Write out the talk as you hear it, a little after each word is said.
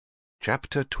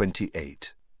Chapter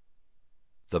 28.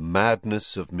 The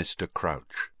Madness of Mr.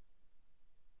 Crouch.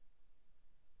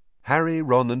 Harry,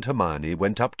 Ron and Hermione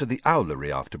went up to the Owlery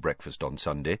after breakfast on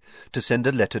Sunday to send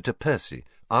a letter to Percy,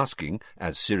 asking,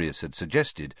 as Sirius had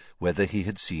suggested, whether he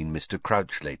had seen Mr.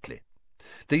 Crouch lately.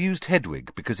 They used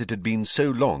Hedwig because it had been so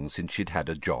long since she'd had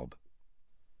a job.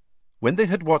 When they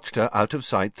had watched her out of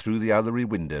sight through the Owlery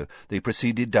window, they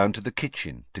proceeded down to the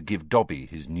kitchen to give Dobby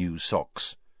his new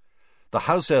socks. The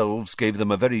house elves gave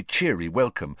them a very cheery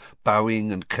welcome,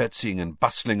 bowing and curtsying and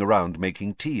bustling around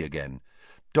making tea again.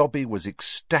 Dobby was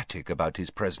ecstatic about his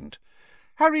present.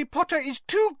 "Harry Potter is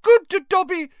too good to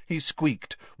Dobby," he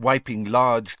squeaked, wiping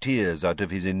large tears out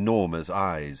of his enormous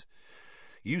eyes.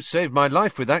 "You saved my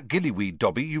life with that gillyweed,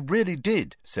 Dobby, you really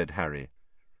did," said Harry.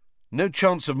 "No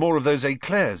chance of more of those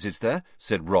éclairs, is there?"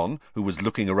 said Ron, who was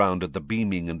looking around at the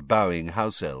beaming and bowing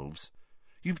house elves.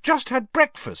 "You've just had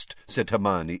breakfast," said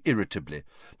Hermione irritably,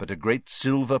 but a great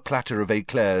silver platter of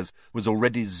éclairs was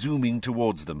already zooming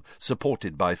towards them,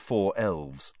 supported by 4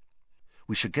 elves.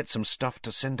 "We should get some stuff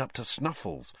to send up to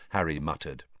Snuffles," Harry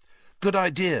muttered. "Good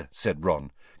idea," said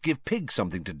Ron. "Give Pig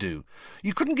something to do.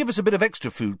 You couldn't give us a bit of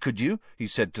extra food, could you?" he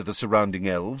said to the surrounding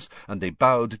elves, and they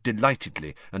bowed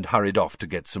delightedly and hurried off to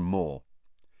get some more.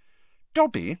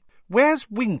 "Dobby, where's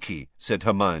Winky?" said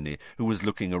Hermione, who was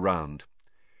looking around.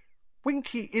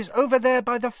 "Winky is over there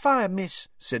by the fire, miss,"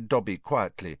 said Dobby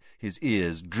quietly, his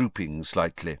ears drooping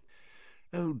slightly.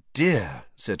 "Oh dear,"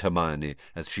 said Hermione,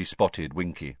 as she spotted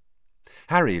Winky.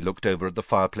 Harry looked over at the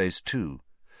fireplace too.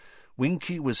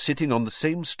 Winky was sitting on the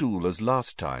same stool as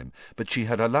last time, but she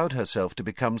had allowed herself to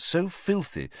become so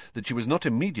filthy that she was not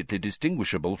immediately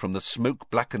distinguishable from the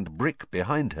smoke-blackened brick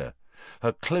behind her.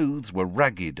 Her clothes were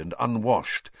ragged and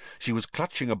unwashed. She was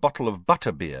clutching a bottle of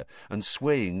butterbeer and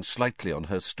swaying slightly on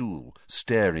her stool,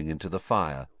 staring into the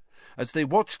fire. As they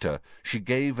watched her, she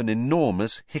gave an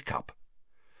enormous hiccup.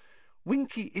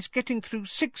 "Winky is getting through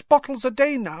 6 bottles a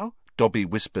day now," Dobby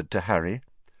whispered to Harry.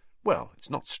 "Well,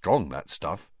 it's not strong, that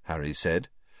stuff," Harry said.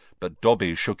 But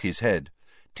Dobby shook his head.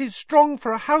 "'Tis strong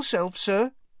for a house elf,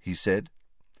 sir," he said.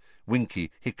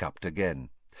 Winky hiccuped again.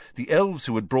 The elves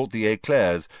who had brought the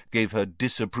éclairs gave her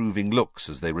disapproving looks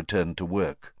as they returned to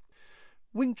work.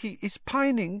 "Winky is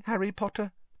pining, Harry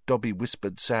Potter," Dobby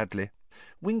whispered sadly.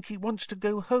 "Winky wants to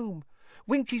go home.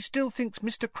 Winky still thinks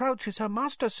Mr. Crouch is her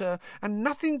master, sir, and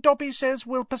nothing Dobby says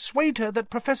will persuade her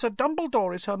that Professor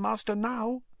Dumbledore is her master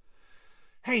now."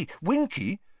 "Hey,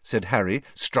 Winky!" said Harry,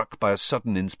 struck by a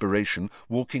sudden inspiration,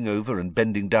 walking over and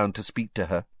bending down to speak to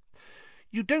her.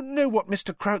 "You don't know what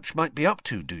Mr. Crouch might be up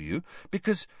to, do you?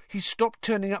 Because he stopped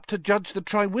turning up to judge the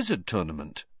Triwizard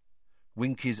Tournament."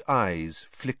 Winky's eyes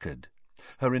flickered.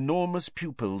 Her enormous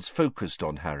pupils focused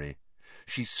on Harry.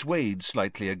 She swayed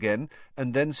slightly again,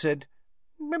 and then said,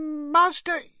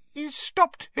 "Master is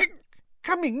stopped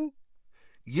coming."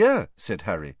 "Yeah," said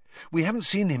Harry. "We haven't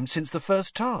seen him since the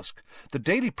first task. The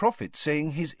Daily Prophet's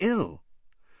saying he's ill."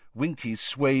 Winky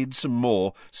swayed some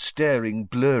more, staring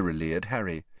blurrily at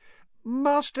Harry.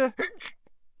 "Master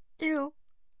ill."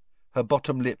 Her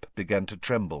bottom lip began to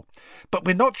tremble. "But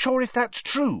we're not sure if that's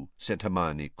true," said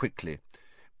Hermione quickly.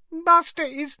 "Master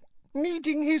is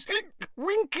needing his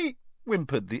Winky,"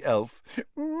 whimpered the elf.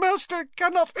 "Master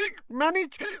cannot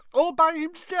manage all by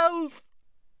himself."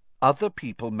 "Other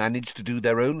people manage to do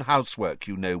their own housework,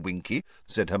 you know, Winky,"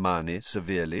 said Hermione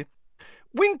severely.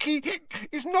 "Winky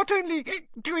is not only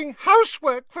doing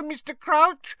housework for Mr.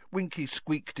 Crouch," Winky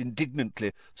squeaked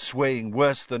indignantly, swaying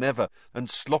worse than ever and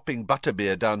slopping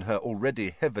butterbeer down her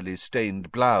already heavily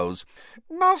stained blouse.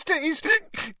 "Master is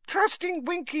trusting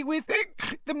Winky with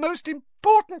the most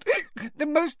important, the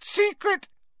most secret—"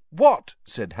 "What?"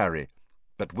 said Harry.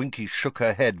 But Winky shook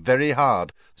her head very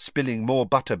hard, spilling more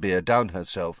butterbeer down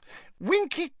herself.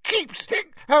 "Winky keeps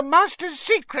her master's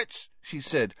secrets," she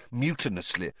said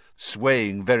mutinously,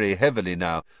 swaying very heavily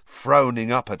now,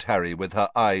 frowning up at Harry with her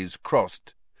eyes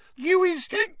crossed. "You is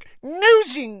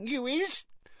nosing, you is."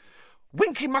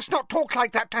 "Winky must not talk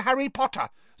like that to Harry Potter,"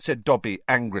 said Dobby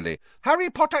angrily.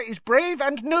 "Harry Potter is brave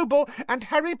and noble, and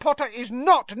Harry Potter is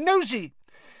not nosy."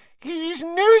 "He is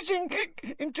nosing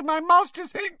into my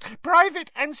master's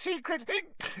private and secret.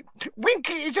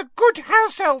 Winky is a good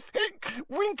house elf.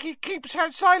 Winky keeps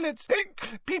her silence.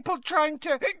 People trying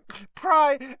to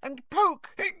pry and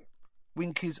poke."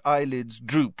 Winky's eyelids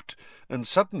drooped, and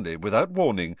suddenly, without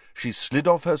warning, she slid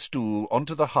off her stool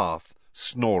onto the hearth,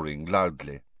 snoring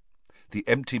loudly. The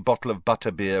empty bottle of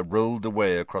butterbeer rolled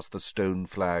away across the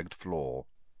stone-flagged floor.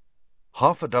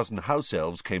 Half a dozen house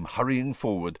elves came hurrying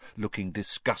forward, looking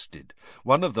disgusted.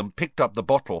 One of them picked up the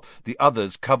bottle. The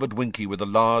others covered Winky with a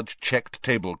large checked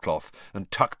tablecloth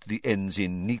and tucked the ends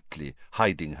in neatly,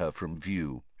 hiding her from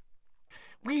view.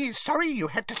 "We're sorry you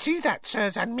had to see that,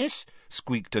 sirs and miss,"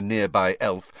 squeaked a nearby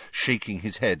elf, shaking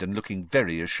his head and looking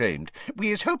very ashamed.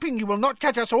 "We is hoping you will not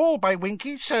judge us all by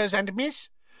Winky, sirs and miss."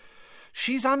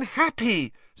 "She's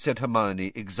unhappy," said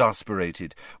Hermione,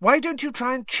 exasperated. "Why don't you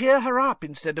try and cheer her up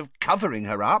instead of covering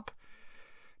her up?"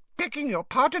 "Begging your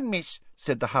pardon, miss,"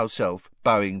 said the house elf,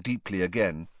 bowing deeply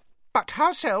again. "but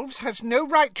house elves has no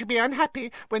right to be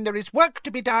unhappy when there is work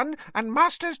to be done and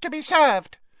masters to be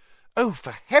served." "Oh,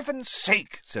 for heaven's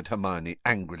sake," said Hermione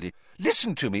angrily.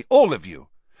 "Listen to me, all of you.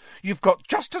 You've got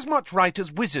just as much right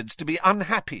as wizards to be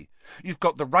unhappy. You've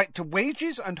got the right to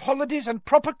wages and holidays and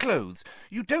proper clothes.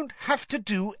 You don't have to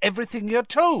do everything you're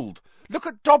told. Look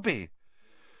at Dobby."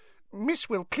 "Miss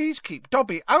will please keep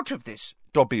Dobby out of this,"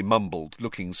 Dobby mumbled,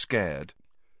 looking scared.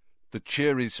 The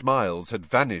cheery smiles had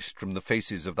vanished from the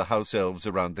faces of the house elves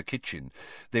around the kitchen.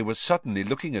 They were suddenly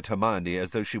looking at Hermione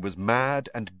as though she was mad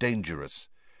and dangerous.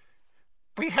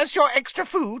 "We has your extra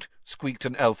food," squeaked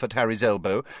an elf at Harry's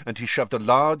elbow, and he shoved a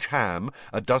large ham,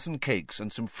 a dozen cakes,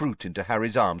 and some fruit into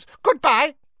Harry's arms.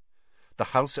 "Goodbye."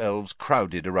 The house elves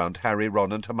crowded around Harry,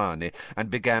 Ron, and Hermione, and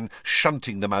began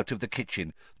shunting them out of the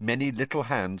kitchen, many little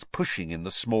hands pushing in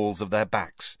the smalls of their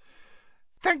backs.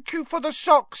 "Thank you for the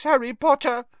socks, Harry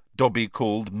Potter," Dobby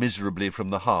called miserably from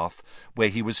the hearth, where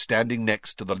he was standing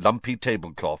next to the lumpy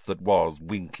tablecloth that was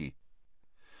Winky.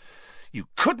 "You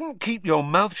couldn't keep your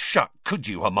mouth shut, could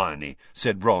you, Hermione?"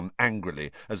 said Ron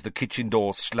angrily, as the kitchen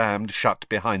door slammed shut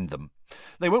behind them.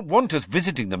 "They won't want us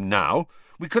visiting them now.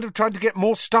 We could have tried to get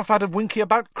more stuff out of Winky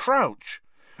about Crouch."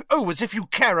 "Oh, as if you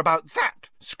care about that,"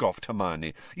 scoffed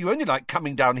Hermione. "You only like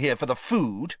coming down here for the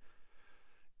food."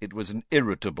 It was an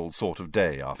irritable sort of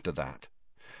day after that.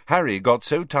 Harry got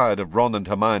so tired of Ron and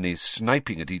Hermione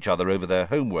sniping at each other over their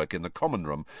homework in the common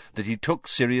room that he took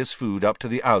Sirius Food up to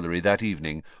the Owlery that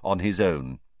evening on his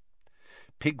own.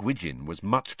 Pigwidgeon was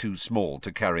much too small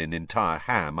to carry an entire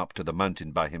ham up to the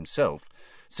mountain by himself,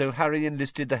 so Harry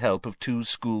enlisted the help of 2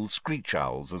 school screech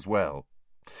owls as well.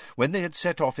 When they had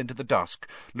set off into the dusk,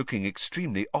 looking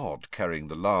extremely odd carrying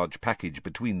the large package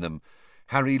between them,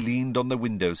 Harry leaned on the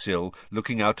window-sill,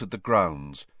 looking out at the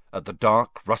grounds, at the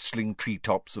dark, rustling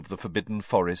tree-tops of the Forbidden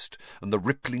Forest and the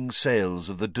rippling sails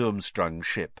of the Durmstrang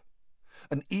ship.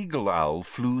 An eagle-owl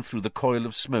flew through the coil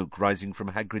of smoke rising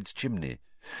from Hagrid's chimney.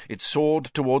 It soared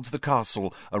towards the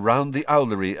castle, around the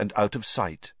Owlery and out of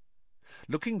sight.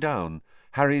 Looking down,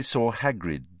 Harry saw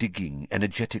Hagrid digging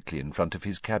energetically in front of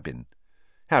his cabin.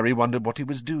 Harry wondered what he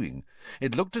was doing.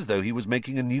 It looked as though he was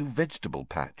making a new vegetable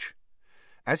patch.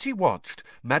 As he watched,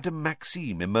 Madame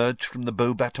Maxime emerged from the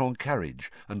Beauxbatons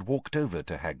carriage and walked over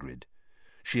to Hagrid.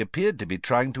 She appeared to be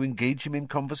trying to engage him in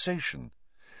conversation.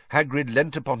 Hagrid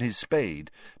leant upon his spade,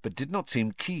 but did not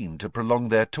seem keen to prolong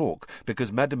their talk,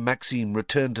 because Madame Maxime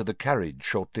returned to the carriage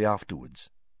shortly afterwards.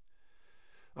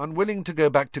 Unwilling to go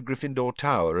back to Gryffindor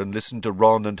Tower and listen to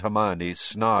Ron and Hermione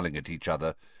snarling at each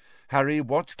other, Harry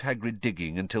watched Hagrid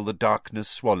digging until the darkness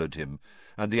swallowed him,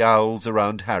 and the owls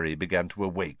around Harry began to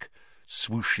awake,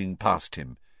 swooshing past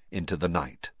him into the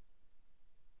night.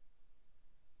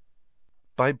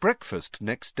 By breakfast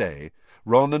next day,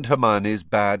 Ron and Hermione's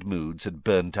bad moods had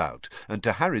burnt out, and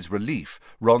to Harry's relief,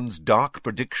 Ron's dark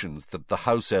predictions that the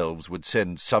house elves would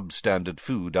send substandard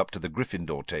food up to the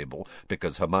Gryffindor table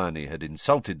because Hermione had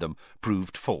insulted them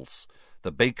proved false.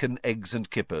 The bacon, eggs, and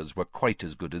kippers were quite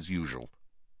as good as usual.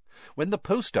 When the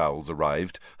post owls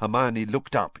arrived, Hermione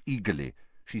looked up eagerly.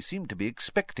 She seemed to be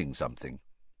expecting something.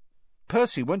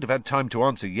 "Percy won't have had time to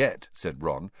answer yet," said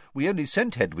Ron. "We only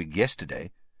sent Hedwig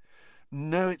yesterday."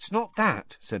 "No, it's not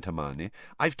that," said Hermione.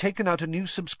 "I've taken out a new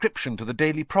subscription to the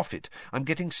Daily Prophet. I'm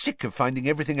getting sick of finding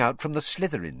everything out from the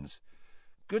Slytherins."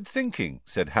 "Good thinking,"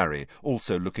 said Harry,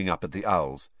 also looking up at the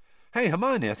owls. "Hey,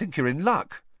 Hermione, I think you're in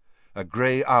luck." A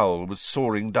grey owl was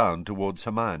soaring down towards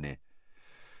Hermione.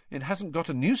 "It hasn't got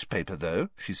a newspaper, though,"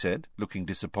 she said, looking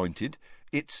disappointed.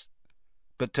 "It's—"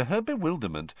 But to her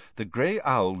bewilderment, the grey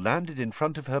owl landed in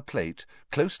front of her plate,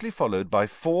 closely followed by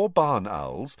 4 barn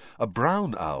owls, a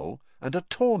brown owl, and a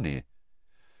tawny.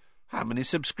 "How many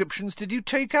subscriptions did you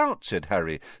take out?" said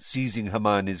Harry, seizing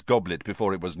Hermione's goblet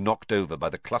before it was knocked over by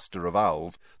the cluster of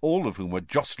owls, all of whom were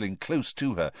jostling close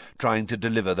to her, trying to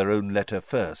deliver their own letter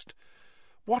first.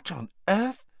 "What on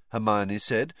earth?" Hermione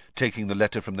said, taking the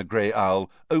letter from the grey owl,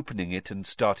 opening it and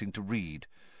starting to read.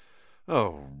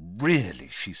 "Oh, really?"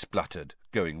 she spluttered,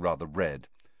 going rather red.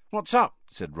 "What's up?"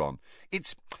 said Ron.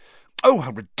 "It's— Oh,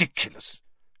 how ridiculous!"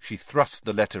 She thrust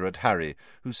the letter at Harry,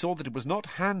 who saw that it was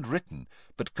not handwritten,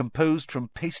 but composed from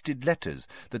pasted letters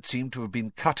that seemed to have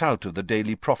been cut out of the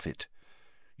Daily Prophet.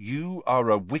 "You are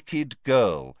a wicked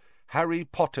girl. Harry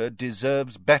Potter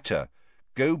deserves better.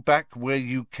 Go back where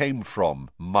you came from,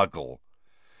 Muggle."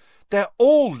 "They're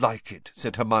all like it,"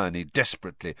 said Hermione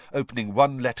desperately, opening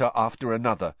one letter after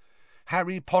another.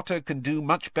 "Harry Potter can do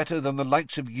much better than the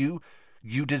likes of you.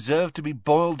 You deserve to be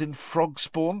boiled in frog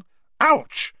spawn."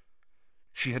 "Ouch!"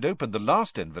 She had opened the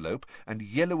last envelope, and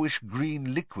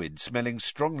yellowish-green liquid smelling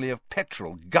strongly of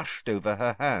petrol gushed over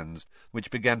her hands, which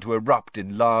began to erupt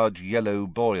in large yellow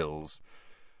boils.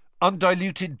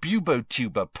 "Undiluted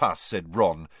bubotuber pus," said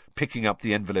Ron, picking up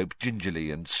the envelope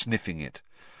gingerly and sniffing it.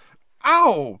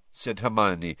 "Ow!" said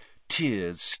Hermione,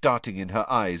 tears starting in her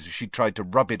eyes as she tried to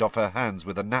rub it off her hands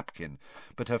with a napkin,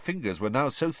 but her fingers were now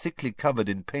so thickly covered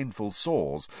in painful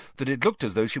sores that it looked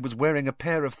as though she was wearing a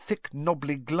pair of thick,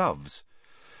 knobbly gloves.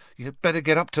 "You'd better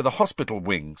get up to the hospital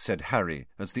wing," said Harry,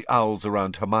 as the owls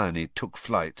around Hermione took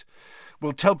flight.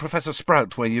 "We'll tell Professor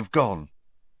Sprout where you've gone."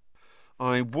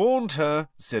 "I warned her,"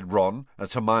 said Ron,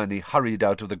 as Hermione hurried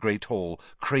out of the great hall,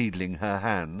 cradling her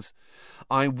hands.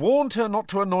 "I warned her not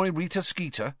to annoy Rita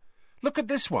Skeeter. Look at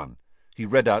this one." He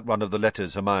read out one of the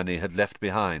letters Hermione had left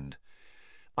behind.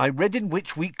 "I read in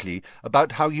Witch Weekly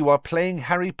about how you are playing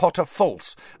Harry Potter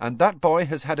false, and that boy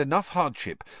has had enough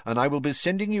hardship, and I will be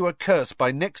sending you a curse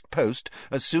by next post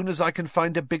as soon as I can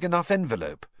find a big enough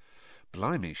envelope."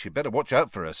 Blimey, she'd better watch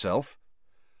out for herself.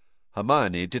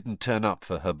 Hermione didn't turn up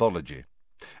for herbology.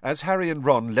 As Harry and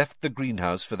Ron left the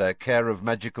greenhouse for their Care of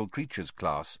Magical Creatures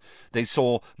class, they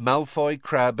saw Malfoy,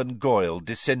 Crabbe and Goyle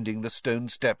descending the stone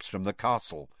steps from the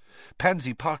castle.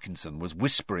 Pansy Parkinson was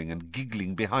whispering and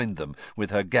giggling behind them with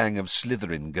her gang of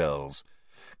Slytherin girls.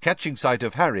 Catching sight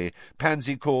of Harry,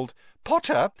 Pansy called,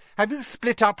 "Potter, have you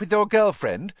split up with your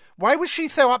girlfriend? Why was she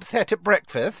so upset at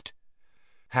breakfast?"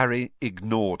 Harry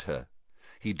ignored her.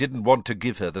 He didn't want to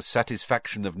give her the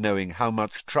satisfaction of knowing how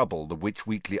much trouble the Witch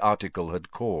Weekly article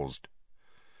had caused.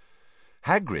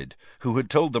 Hagrid, who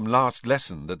had told them last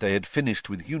lesson that they had finished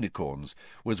with unicorns,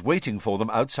 was waiting for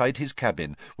them outside his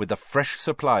cabin with a fresh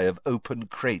supply of open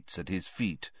crates at his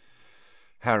feet.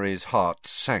 Harry's heart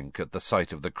sank at the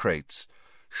sight of the crates.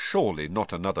 Surely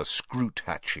not another Scroot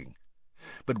hatching.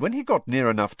 But when he got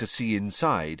near enough to see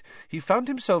inside, he found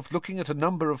himself looking at a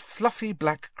number of fluffy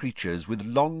black creatures with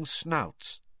long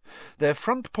snouts. Their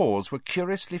front paws were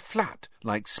curiously flat,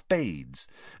 like spades,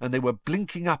 and they were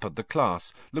blinking up at the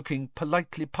class, looking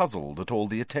politely puzzled at all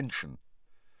the attention.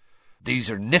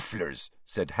 "These are Nifflers,"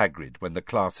 said Hagrid when the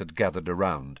class had gathered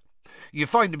around. "You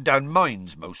find them down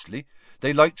mines, mostly.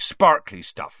 They like sparkly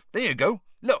stuff. There you go.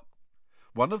 Look."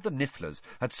 One of the Nifflers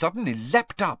had suddenly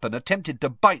leapt up and attempted to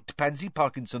bite Pansy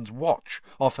Parkinson's watch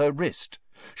off her wrist.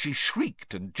 She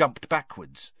shrieked and jumped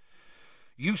backwards.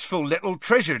 "Useful little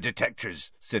treasure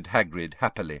detectors," said Hagrid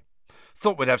happily.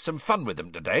 "Thought we'd have some fun with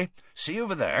them today. See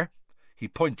over there?" He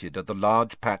pointed at the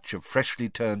large patch of freshly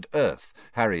turned earth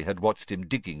Harry had watched him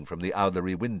digging from the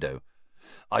owlery window.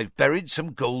 "I've buried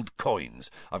some gold coins.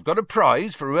 I've got a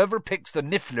prize for whoever picks the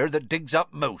Niffler that digs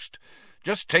up most.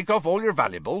 Just take off all your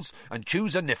valuables and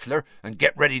choose a Niffler and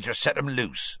get ready to set 'em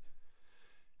loose."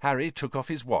 Harry took off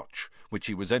his watch, which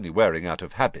he was only wearing out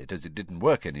of habit as it didn't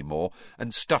work any more,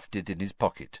 and stuffed it in his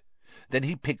pocket. Then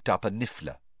he picked up a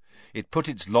Niffler. It put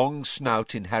its long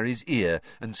snout in Harry's ear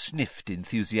and sniffed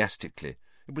enthusiastically.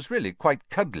 It was really quite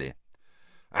cuddly.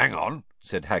 "Hang on,"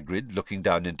 said Hagrid, looking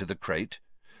down into the crate.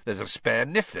 "There's a spare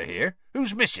Niffler here.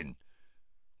 Who's missing?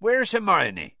 Where's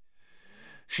Hermione?"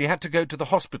 "She had to go to the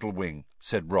hospital wing,"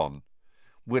 said Ron.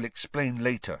 "We'll explain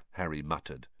later," Harry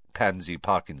muttered. Pansy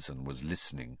Parkinson was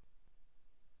listening.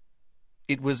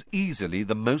 It was easily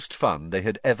the most fun they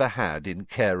had ever had in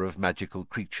Care of Magical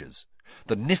Creatures.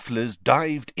 The Nifflers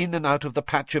dived in and out of the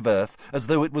patch of earth as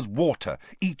though it was water,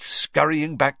 each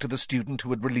scurrying back to the student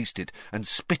who had released it and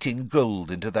spitting gold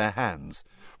into their hands.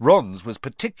 Ron's was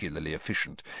particularly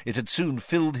efficient. It had soon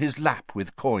filled his lap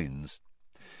with coins.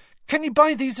 "Can you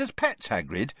buy these as pets,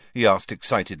 Hagrid?" he asked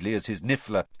excitedly as his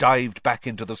Niffler dived back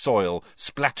into the soil,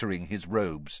 splattering his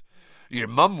robes. "Your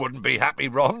mum wouldn't be happy,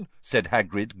 Ron," said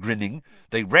Hagrid, grinning.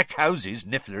 "They wreck houses,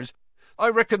 Nifflers. I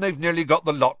reckon they've nearly got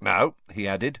the lot now," he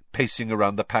added, pacing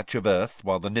around the patch of earth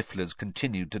while the Nifflers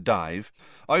continued to dive.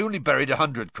 "I only buried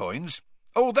 100 coins.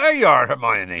 Oh, there you are,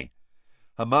 Hermione."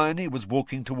 Hermione was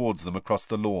walking towards them across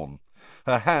the lawn.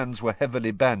 Her hands were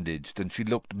heavily bandaged and she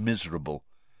looked miserable.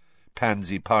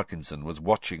 Pansy Parkinson was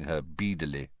watching her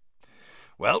beadily.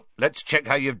 "Well, let's check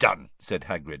how you've done," said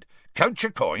Hagrid. "Count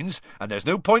your coins, and there's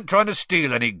no point trying to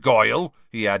steal any, Goyle,"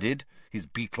 he added, His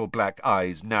beetle-black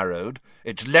eyes narrowed.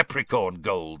 "It's leprechaun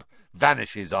gold.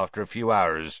 Vanishes after a few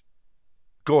hours."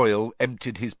 Goyle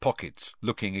emptied his pockets,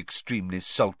 looking extremely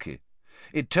sulky.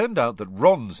 It turned out that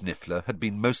Ron's Niffler had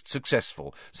been most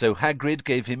successful, so Hagrid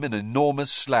gave him an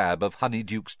enormous slab of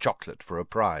Honeyduke's chocolate for a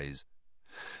prize.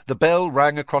 The bell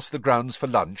rang across the grounds for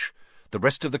lunch. The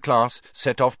rest of the class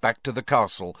set off back to the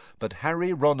castle, but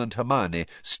Harry, Ron and Hermione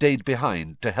stayed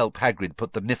behind to help Hagrid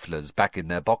put the Nifflers back in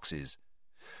their boxes.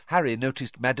 Harry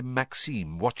noticed Madame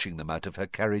Maxime watching them out of her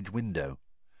carriage window.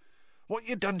 "What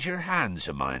you done to your hands,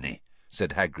 Hermione?"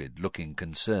 said Hagrid, looking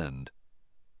concerned.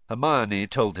 Hermione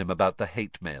told him about the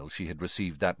hate mail she had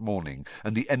received that morning,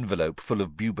 and the envelope full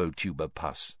of bubotuber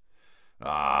pus.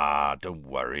 "Ah, don't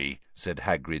worry," said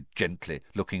Hagrid gently,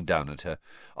 looking down at her.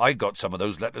 "I got some of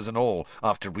those letters and all,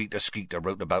 after Rita Skeeter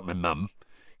wrote about my mum.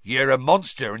 You're a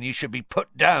monster, and you should be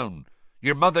put down.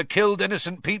 Your mother killed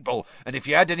innocent people, and if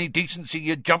you had any decency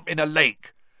you'd jump in a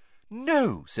lake."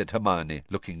 "No," said Hermione,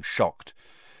 looking shocked.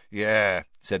 "Yeah,"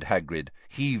 said Hagrid,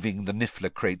 heaving the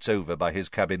Niffler crates over by his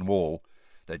cabin wall.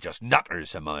 "They're just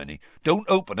nutters, Hermione. Don't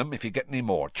open 'em if you get any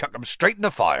more. Chuck 'em straight in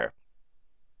the fire."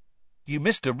 "You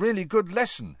missed a really good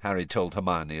lesson," Harry told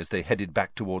Hermione as they headed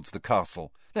back towards the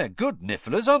castle. "They're good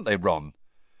Nifflers, aren't they, Ron?"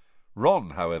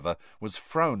 Ron, however, was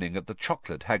frowning at the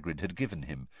chocolate Hagrid had given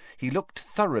him. He looked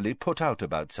thoroughly put out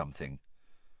about something.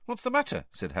 "What's the matter?"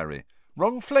 said Harry.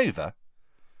 "Wrong flavour?"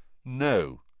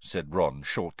 "No," said Ron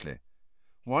shortly.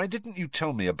 "Why didn't you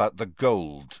tell me about the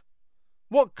gold?"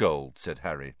 "What gold?" said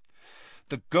Harry.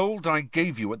 "The gold I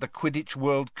gave you at the Quidditch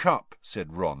World Cup,"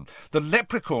 said Ron. "The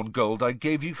leprechaun gold I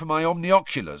gave you for my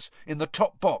omnioculars, in the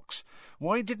top box.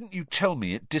 Why didn't you tell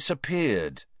me it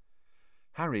disappeared?"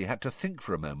 Harry had to think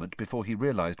for a moment before he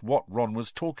realized what Ron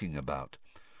was talking about.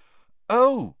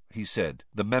 "Oh," he said,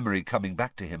 the memory coming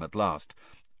back to him at last.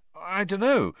 "I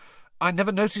dunno. I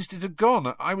never noticed it had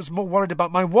gone. I was more worried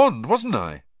about my wand, wasn't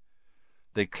I?"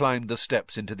 They climbed the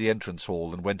steps into the entrance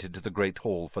hall and went into the great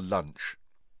hall for lunch.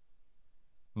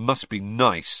 "Must be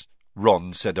nice,"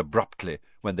 Ron said abruptly,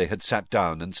 when they had sat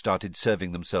down and started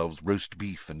serving themselves roast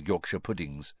beef and Yorkshire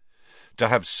puddings, "to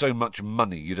have so much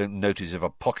money you don't notice if a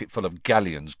pocketful of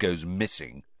galleons goes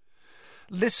missing."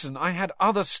 "Listen, I had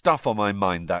other stuff on my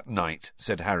mind that night,"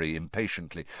 said Harry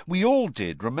impatiently. "We all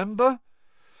did, remember?"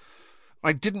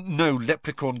 "I didn't know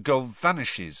leprechaun gold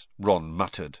vanishes," Ron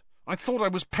muttered. "I thought I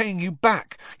was paying you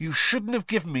back. You shouldn't have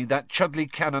given me that Chudley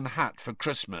Cannon hat for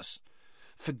Christmas."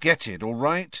 "Forget it, all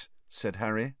right?" said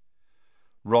Harry.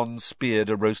 Ron speared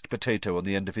a roast potato on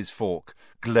the end of his fork,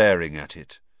 glaring at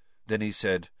it. Then he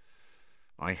said,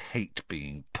 "I hate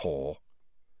being poor."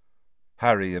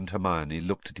 Harry and Hermione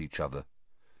looked at each other.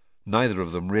 Neither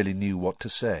of them really knew what to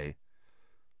say.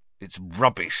 "It's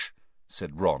rubbish,"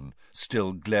 said Ron,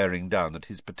 still glaring down at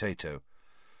his potato.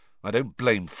 "I don't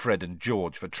blame Fred and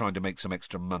George for trying to make some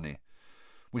extra money.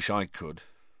 Wish I could.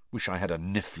 Wish I had a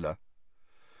Niffler."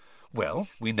 "Well,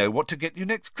 we know what to get you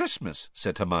next Christmas,"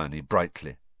 said Hermione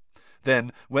brightly.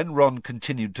 Then, when Ron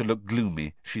continued to look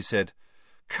gloomy, she said,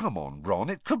 "Come on, Ron,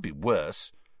 it could be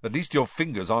worse. At least your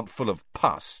fingers aren't full of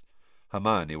pus."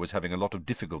 Hermione was having a lot of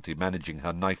difficulty managing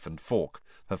her knife and fork.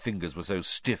 Her fingers were so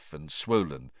stiff and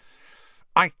swollen.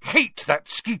 "I hate that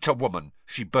Skeeter woman,"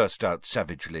 she burst out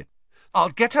savagely.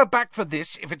 "I'll get her back for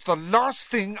this if it's the last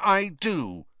thing I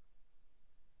do."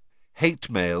 Hate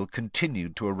mail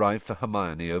continued to arrive for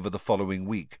Hermione over the following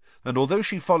week, and although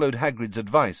she followed Hagrid's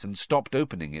advice and stopped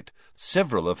opening it,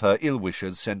 several of her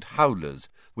ill-wishers sent howlers,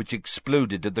 which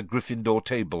exploded at the Gryffindor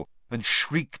table and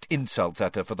shrieked insults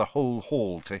at her for the whole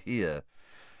hall to hear.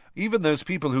 Even those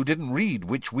people who didn't read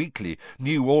Witch Weekly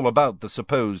knew all about the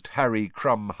supposed Harry,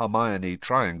 Crumb, Hermione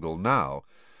triangle now.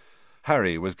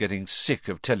 Harry was getting sick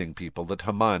of telling people that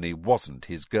Hermione wasn't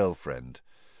his girlfriend.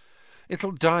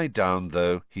 "It'll die down,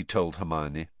 though," he told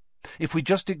Hermione, "if we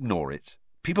just ignore it.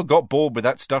 People got bored with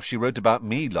that stuff she wrote about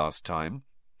me last time."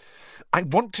 "I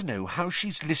want to know how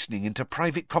she's listening into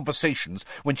private conversations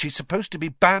when she's supposed to be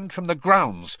banned from the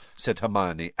grounds," said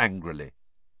Hermione angrily.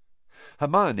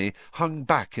 Hermione hung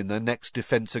back in their next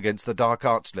defence against the dark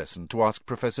arts lesson to ask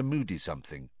Professor Moody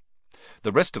something.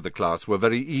 The rest of the class were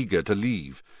very eager to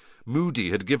leave. Moody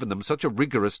had given them such a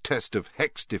rigorous test of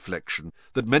hex deflection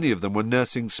that many of them were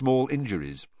nursing small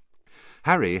injuries.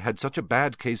 Harry had such a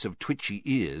bad case of twitchy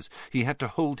ears he had to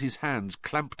hold his hands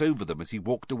clamped over them as he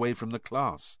walked away from the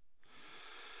class.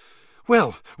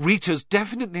 "Well, Rita's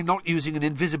definitely not using an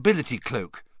invisibility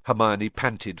cloak," Hermione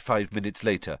panted 5 minutes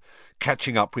later,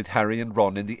 catching up with Harry and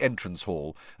Ron in the entrance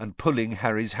hall and pulling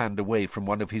Harry's hand away from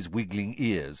one of his wiggling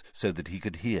ears so that he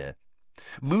could hear.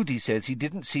 Moody says he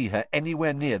didn't see her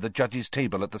anywhere near the judge's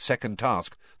table at the second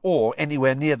task, or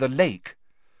anywhere near the lake."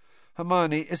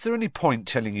 "Hermione, is there any point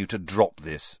telling you to drop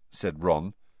this?" said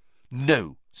Ron.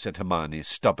 "No," said Hermione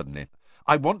stubbornly.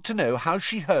 "I want to know how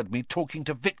she heard me talking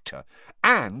to Victor,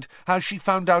 and how she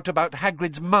found out about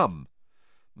Hagrid's mum."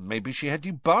 "Maybe she had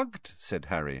you bugged," said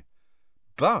Harry.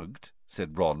 "Bugged?"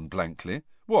 said Ron blankly.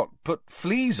 "What, put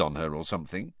fleas on her or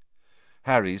something?"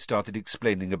 Harry started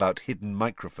explaining about hidden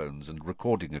microphones and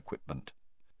recording equipment.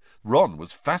 Ron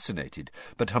was fascinated,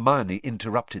 but Hermione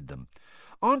interrupted them.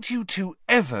 "Aren't you two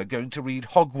ever going to read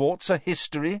Hogwarts a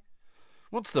history?"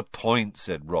 "What's the point?"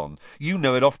 said Ron. "You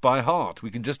know it off by heart.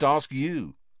 We can just ask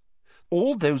you."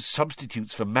 "All those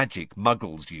substitutes for magic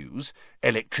Muggles use,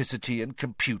 electricity and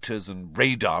computers and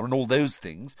radar and all those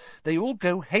things, they all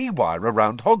go haywire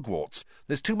around Hogwarts.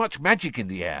 There's too much magic in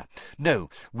the air. No,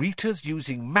 Rita's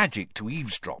using magic to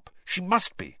eavesdrop. She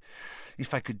must be.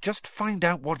 If I could just find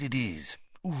out what it is.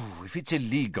 Ooh, if it's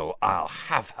illegal, I'll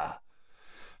have her."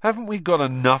 "Haven't we got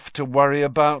enough to worry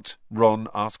about?" Ron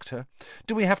asked her.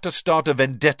 "Do we have to start a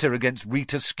vendetta against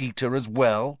Rita Skeeter as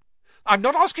well?" "I'm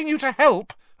not asking you to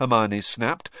help," Hermione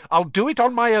snapped. "I'll do it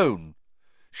on my own."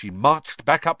 She marched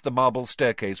back up the marble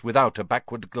staircase without a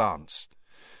backward glance.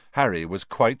 Harry was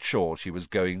quite sure she was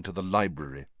going to the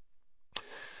library.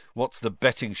 "What's the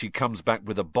betting she comes back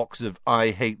with a box of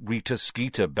I Hate Rita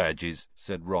Skeeter badges?"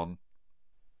 said Ron.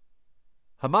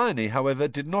 Hermione, however,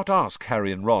 did not ask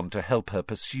Harry and Ron to help her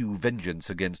pursue vengeance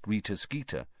against Rita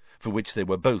Skeeter, for which they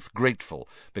were both grateful,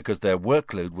 because their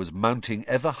workload was mounting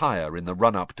ever higher in the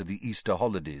run-up to the Easter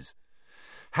holidays.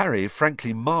 Harry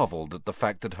frankly marvelled at the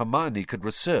fact that Hermione could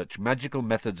research magical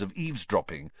methods of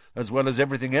eavesdropping as well as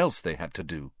everything else they had to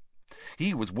do.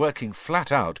 He was working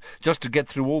flat out just to get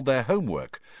through all their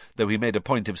homework, though he made a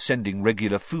point of sending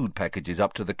regular food packages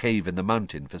up to the cave in the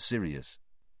mountain for Sirius.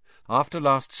 After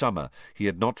last summer, he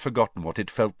had not forgotten what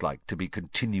it felt like to be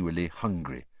continually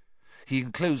hungry. He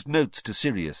enclosed notes to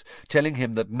Sirius, telling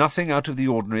him that nothing out of the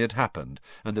ordinary had happened,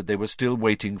 and that they were still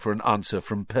waiting for an answer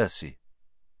from Percy.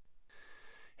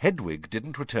 Hedwig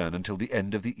didn't return until the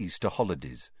end of the Easter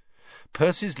holidays.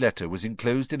 Percy's letter was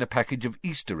enclosed in a package of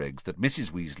Easter eggs that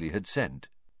Mrs. Weasley had sent.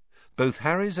 Both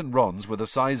Harry's and Ron's were the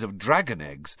size of dragon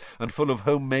eggs and full of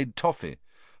homemade toffee.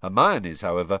 Hermione's,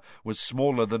 however, was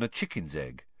smaller than a chicken's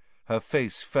egg. Her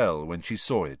face fell when she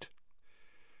saw it.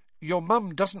 "Your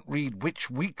mum doesn't read Witch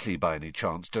Weekly by any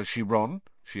chance, does she, Ron?"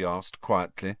 she asked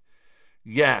quietly.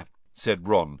 "Yeah," said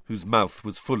Ron, whose mouth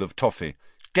was full of toffee.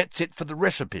 "Gets it for the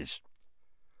recipes."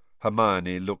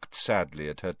 Hermione looked sadly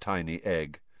at her tiny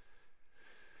egg.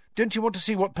 "Don't you want to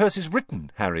see what Percy's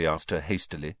written?" Harry asked her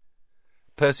hastily.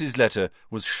 Percy's letter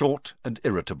was short and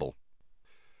irritable.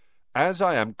 "As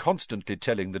I am constantly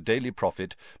telling the Daily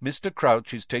Prophet, Mr.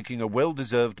 Crouch is taking a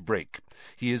well-deserved break.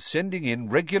 He is sending in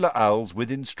regular owls with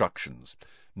instructions.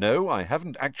 No, I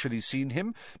haven't actually seen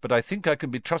him, but I think I can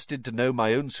be trusted to know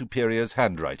my own superior's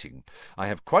handwriting. I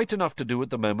have quite enough to do at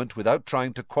the moment without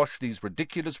trying to quash these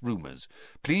ridiculous rumours.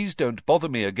 Please don't bother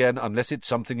me again unless it's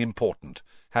something important.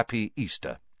 Happy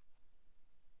Easter."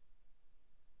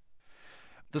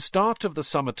 The start of the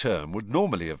summer term would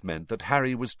normally have meant that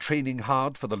Harry was training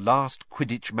hard for the last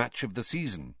Quidditch match of the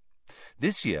season.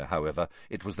 This year, however,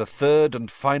 it was the third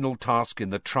and final task in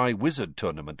the Tri-Wizard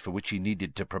tournament for which he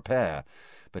needed to prepare,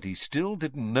 but he still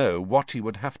didn't know what he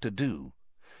would have to do.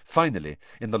 Finally,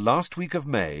 in the last week of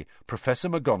May, Professor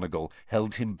McGonagall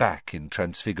held him back in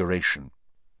Transfiguration.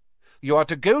 "You are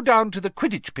to go down to the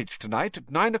Quidditch pitch tonight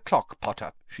at 9 o'clock,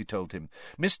 Potter," she told him.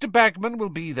 "Mr. Bagman will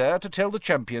be there to tell the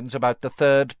champions about the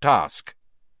third task."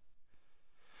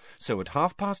 So at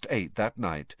 8:30 that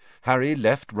night, Harry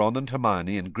left Ron and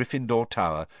Hermione in Gryffindor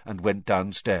Tower and went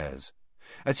downstairs.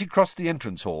 As he crossed the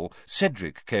entrance hall,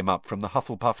 Cedric came up from the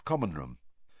Hufflepuff common room.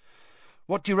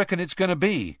 "What do you reckon it's going to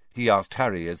be?" he asked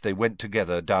Harry as they went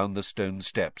together down the stone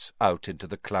steps out into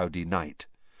the cloudy night.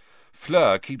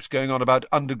 "Fleur keeps going on about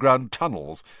underground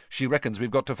tunnels. She reckons we've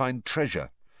got to find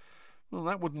treasure." "Well,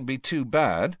 that wouldn't be too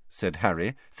bad," said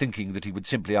Harry, thinking that he would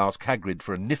simply ask Hagrid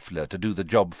for a Niffler to do the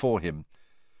job for him.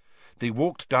 They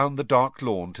walked down the dark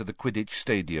lawn to the Quidditch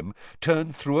stadium,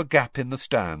 turned through a gap in the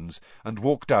stands, and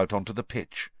walked out onto the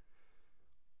pitch.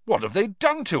 "What have they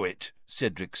done to it?"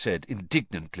 Cedric said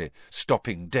indignantly,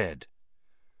 stopping dead.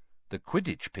 The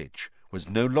Quidditch pitch was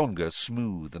no longer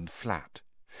smooth and flat.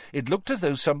 It looked as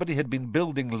though somebody had been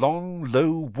building long,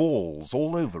 low walls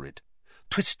all over it,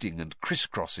 twisting and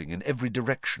crisscrossing in every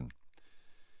direction.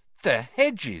 "They're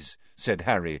hedges," said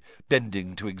Harry,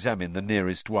 bending to examine the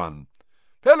nearest one.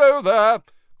 "Hello there!"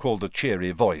 called a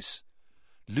cheery voice.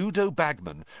 Ludo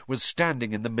Bagman was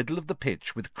standing in the middle of the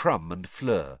pitch with Crumb and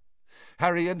Fleur.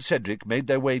 Harry and Cedric made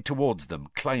their way towards them,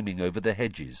 climbing over the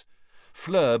hedges.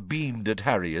 Fleur beamed at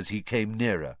Harry as he came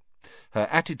nearer. Her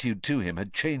attitude to him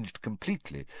had changed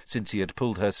completely since he had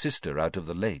pulled her sister out of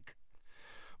the lake.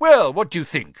 "Well, what do you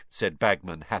think?" said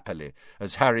Bagman happily,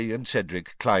 as Harry and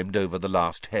Cedric climbed over the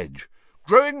last hedge.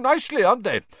 "Growing nicely, aren't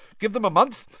they? Give them a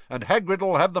month, and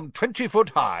Hagrid'll have them 20 foot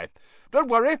high. Don't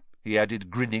worry," he added,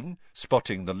 grinning,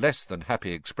 spotting the less than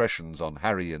happy expressions on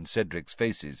Harry and Cedric's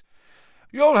faces.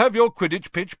 "You'll have your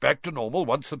Quidditch pitch back to normal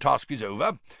once the task is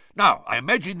over. Now, I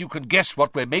imagine you can guess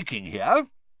what we're making here."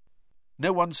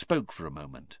 No one spoke for a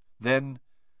moment. Then,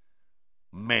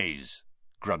 "Maze,"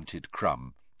 grunted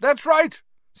Crumb. "That's right,"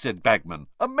 said Bagman.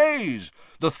 "A maze.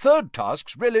 The third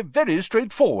task's really very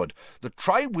straightforward. The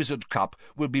Triwizard Cup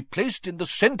will be placed in the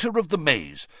centre of the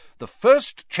maze. The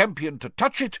first champion to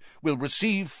touch it will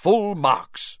receive full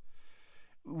marks."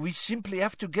 "We simply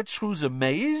have to get through the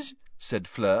maze?" said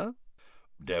Fleur.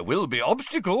 "There will be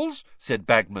obstacles," said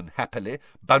Bagman happily,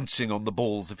 bouncing on the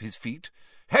balls of his feet.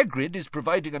 "Hagrid is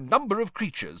providing a number of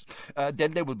creatures.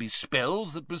 Then there will be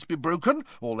spells that must be broken,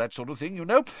 all that sort of thing, you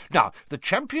know. Now, the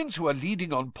champions who are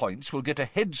leading on points will get a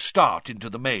head start into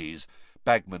the maze."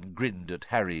 Bagman grinned at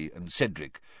Harry and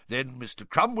Cedric. "Then Mr.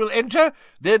 Crumb will enter,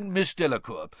 then Miss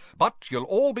Delacour. But you'll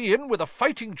all be in with a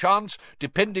fighting chance,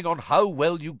 depending on how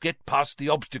well you get past the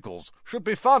obstacles. Should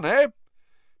be fun, eh?"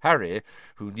 Harry,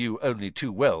 who knew only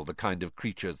too well the kind of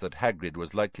creatures that Hagrid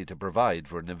was likely to provide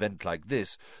for an event like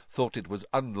this, thought it was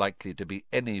unlikely to be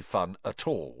any fun at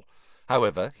all.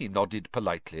 However, he nodded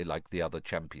politely like the other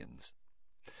champions.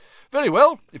 "Very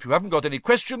well. If you haven't got any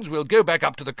questions, we'll go back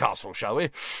up to the castle, shall we?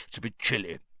 It's a bit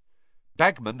chilly."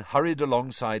 Bagman hurried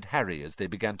alongside Harry as they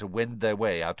began to wend their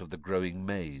way out of the growing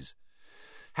maze.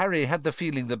 Harry had the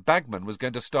feeling that Bagman was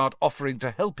going to start offering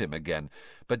to help him again,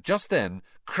 but just then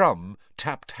Crumb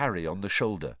tapped Harry on the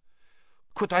shoulder.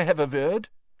 "Could I have a word?"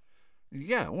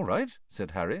 "Yeah, all right,"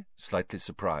 said Harry, slightly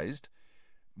surprised.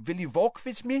 "Will you walk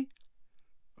with me?"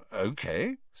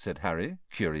 "Okay," said Harry,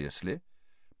 curiously.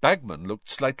 Bagman looked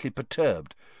slightly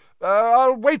perturbed.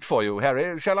 "I'll wait for you,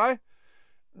 Harry, shall I?"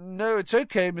 "No, it's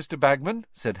okay, Mr. Bagman,"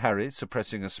 said Harry,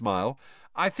 suppressing a smile.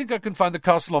 "I think I can find the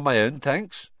castle on my own,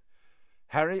 thanks."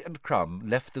 Harry and Crumb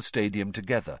left the stadium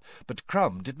together, but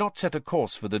Crumb did not set a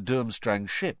course for the Durmstrang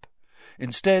ship.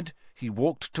 Instead, he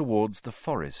walked towards the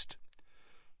forest.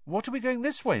 "What are we going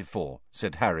this way for?"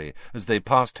 said Harry, as they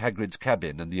passed Hagrid's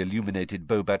cabin and the illuminated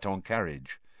Beauxbatons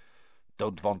carriage.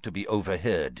 "Don't want to be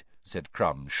overheard," said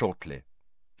Crumb shortly.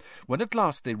 When at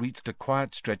last they reached a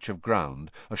quiet stretch of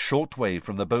ground, a short way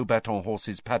from the Beauxbatons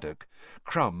horses' paddock,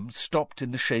 Crumb stopped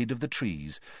in the shade of the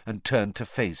trees and turned to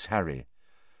face Harry.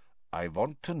 "I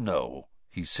want to know,"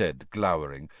 he said,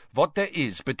 glowering, "what there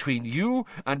is between you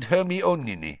and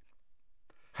Hermione."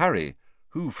 Harry,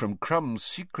 who from Crumb's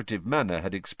secretive manner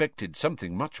had expected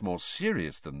something much more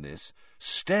serious than this,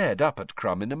 stared up at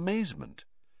Crumb in amazement.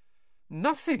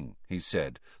 "Nothing," he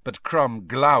said, but Crumb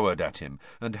glowered at him,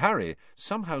 and Harry,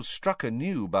 somehow struck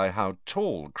anew by how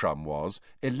tall Crumb was,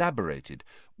 elaborated.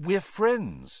 "We're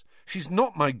friends. She's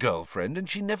not my girlfriend, and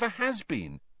she never has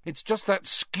been. It's just that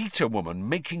Skeeter woman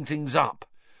making things up."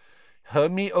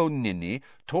 "Hermione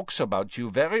talks about you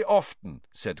very often,"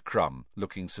 said Crumb,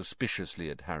 looking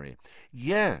suspiciously at Harry.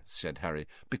 "Yeah," said Harry,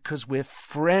 "because we're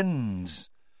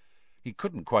friends." He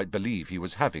couldn't quite believe he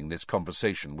was having this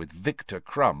conversation with Victor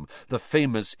Crumb, the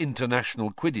famous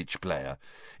international Quidditch player.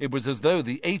 It was as though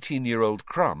the 18-year-old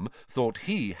Crumb thought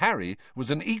he, Harry, was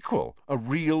an equal, a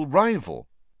real rival.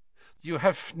 "You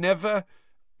have not—"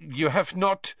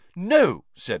 "No,"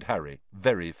 said Harry,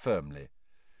 very firmly.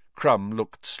 Crumb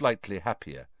looked slightly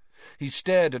happier. He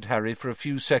stared at Harry for a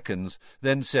few seconds,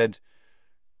 then said,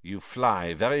 "You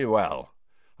fly very well.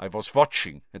 I was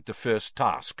watching at the first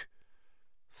task."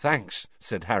 "Thanks,"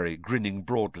 said Harry, grinning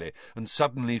broadly, and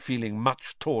suddenly feeling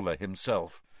much taller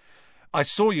himself. "I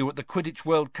saw you at the Quidditch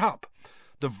World Cup.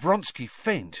 The Vronsky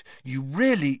feint. You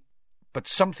really—" But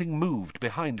something moved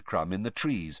behind Crumb in the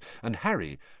trees, and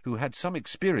Harry, who had some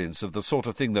experience of the sort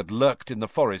of thing that lurked in the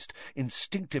forest,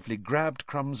 instinctively grabbed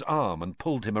Crumb's arm and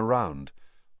pulled him around.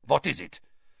 "What is it?"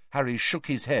 Harry shook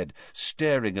his head,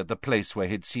 staring at the place where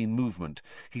he'd seen movement.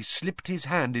 He slipped his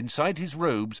hand inside his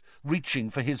robes, reaching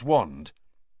for his wand.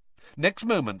 Next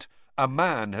moment, a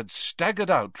man had staggered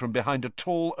out from behind a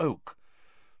tall oak.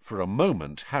 For a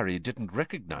moment, Harry didn't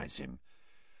recognize him.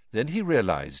 Then he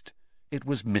realized it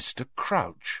was Mr.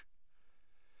 Crouch.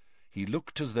 He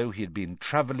looked as though he had been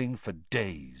travelling for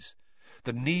days.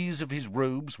 The knees of his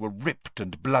robes were ripped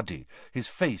and bloody, his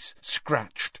face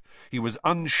scratched. He was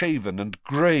unshaven and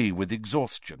grey with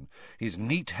exhaustion. His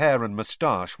neat hair and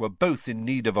moustache were both in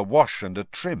need of a wash and a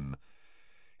trim.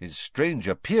 His strange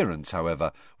appearance,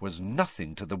 however, was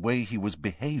nothing to the way he was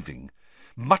behaving.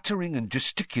 Muttering and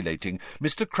gesticulating,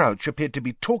 Mr. Crouch appeared to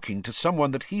be talking to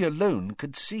someone that he alone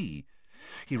could see.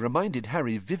 He reminded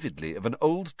Harry vividly of an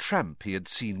old tramp he had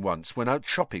seen once when out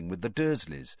shopping with the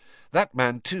Dursleys. That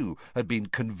man, too, had been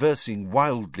conversing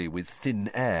wildly with thin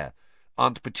air.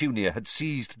 Aunt Petunia had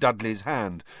seized Dudley's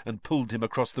hand and pulled him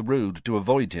across the road to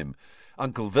avoid him.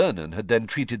 Uncle Vernon had then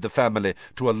treated the family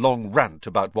to a long rant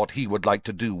about what he would like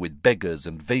to do with beggars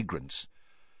and vagrants.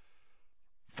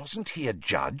 "Wasn't he a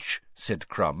judge?" said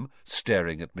Crumb,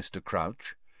 staring at Mr.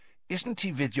 Crouch. "Isn't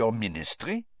he with your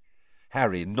ministry?"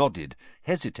 Harry nodded,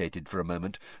 hesitated for a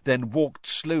moment, then walked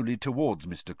slowly towards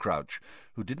Mr. Crouch,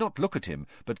 who did not look at him,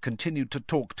 but continued to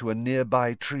talk to a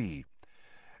nearby tree.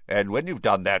 "And when you've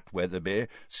done that, Weatherby,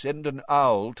 send an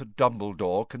owl to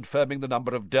Dumbledore confirming the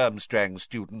number of Durmstrang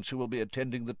students who will be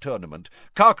attending the tournament.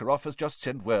 Karkaroff has just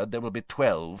sent word there will be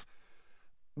 12.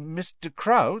 "Mr.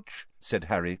 Crouch," said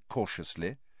Harry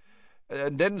cautiously.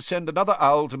 "And then send another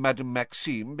owl to Madame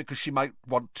Maxime, because she might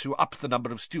want to up the number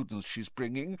of students she's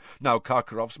bringing, now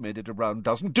Karkaroff's made it a round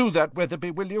dozen. Do that,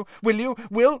 Weatherby, will you? Will you?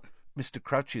 Will—" Mr.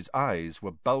 Crouch's eyes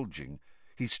were bulging.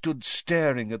 He stood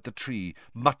staring at the tree,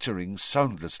 muttering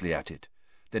soundlessly at it.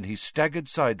 Then he staggered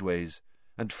sideways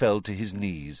and fell to his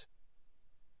knees.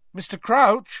 "Mr.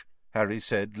 Crouch," Harry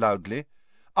said loudly,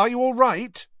 "are you all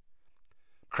right?"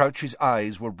 Crouch's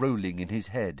eyes were rolling in his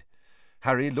head.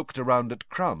 Harry looked around at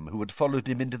Crumb, who had followed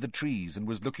him into the trees and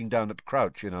was looking down at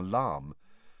Crouch in alarm.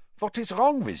 "What is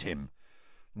wrong with him?"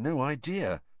 "No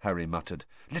idea," Harry muttered.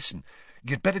 "Listen,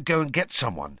 you'd better go and get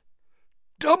someone."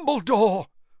 "Dumbledore!"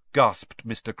 gasped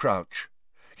Mr. Crouch.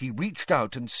 He reached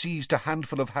out and seized a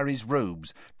handful of Harry's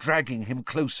robes, dragging him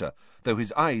closer, though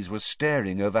his eyes were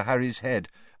staring over Harry's head.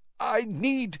 "I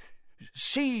need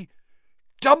see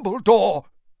Dumbledore."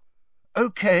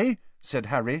 "Okay," said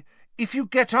Harry. "If you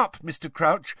get up, Mr.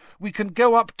 Crouch, we can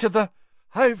go up to the—"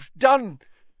 "I've done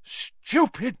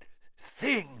stupid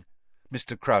thing,"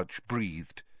 Mr. Crouch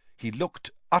breathed. He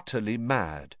looked utterly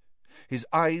mad. His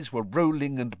eyes were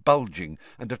rolling and bulging,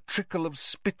 and a trickle of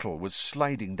spittle was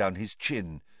sliding down his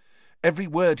chin. Every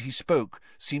word he spoke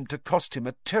seemed to cost him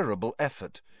a terrible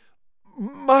effort.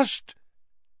 "Must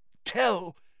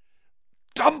tell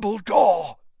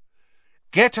Dumbledore."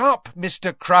 "Get up,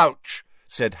 Mr. Crouch,"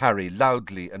 said Harry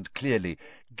loudly and clearly.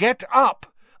 "Get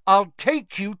up! I'll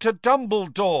take you to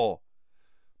Dumbledore."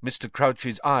 Mr.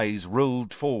 Crouch's eyes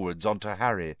rolled forwards onto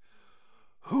Harry.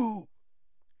 "Who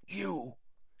you?"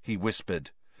 he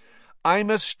whispered. "I'm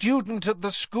a student at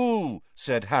the school,"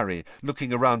 said Harry,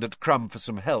 looking around at Crumb for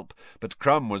some help, but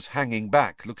Crumb was hanging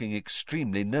back, looking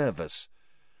extremely nervous.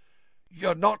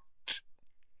 "You're not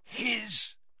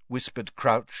his," whispered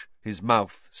Crouch, his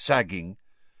mouth sagging.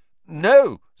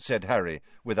 "No," said Harry,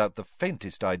 without the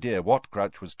faintest idea what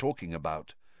Crouch was talking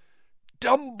about.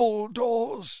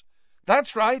 "Dumbledore's."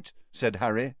 "That's right," said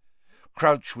Harry.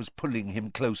 Crouch was pulling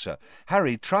him closer.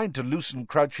 Harry tried to loosen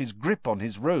Crouch's grip on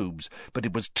his robes, but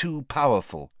it was too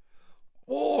powerful.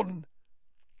 "Warn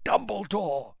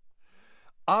Dumbledore."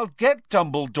 "I'll get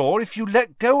Dumbledore if you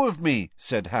let go of me,"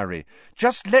 said Harry.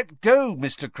 "Just let go,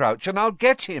 Mr. Crouch, and I'll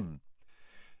get him."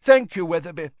 "Thank you,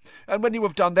 Weatherby. And when you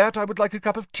have done that, I would like a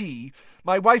cup of tea.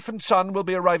 My wife and son will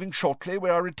be arriving shortly. We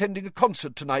are attending a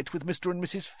concert tonight with Mr. and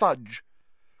Mrs. Fudge."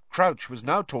 Crouch was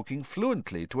now talking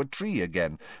fluently to a tree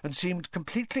again, and seemed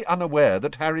completely unaware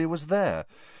that Harry was there,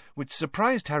 which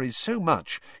surprised Harry so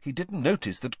much he didn't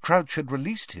notice that Crouch had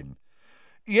released him.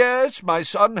 "Yes, my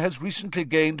son has recently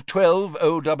gained 12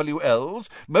 OWLs.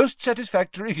 Most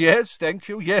satisfactory, yes, thank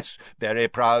you, yes, very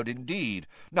proud indeed.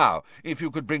 Now, if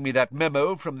you could bring me that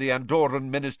memo from the Andorran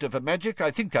Minister for Magic, I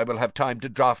think I will have time to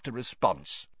draft a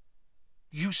response."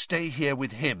 "You stay here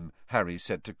with him," Harry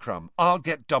said to Crumb. "I'll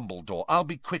get Dumbledore. I'll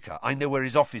be quicker. I know where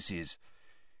his office is."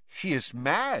 "He is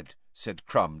mad," said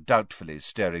Crumb doubtfully,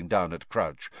 staring down at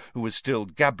Crouch, who was still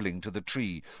gabbling to the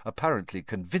tree, apparently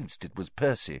convinced it was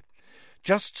Percy.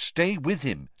 "Just stay with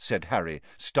him," said Harry,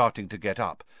 starting to get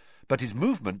up. But his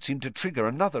movement seemed to trigger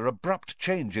another abrupt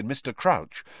change in Mr.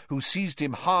 Crouch, who seized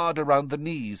him hard around the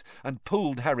knees and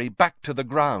pulled Harry back to the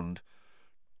ground.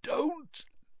 "Don't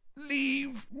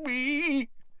leave me,"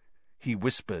 he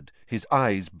whispered, his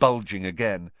eyes bulging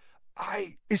again.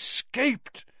 "I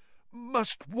escaped.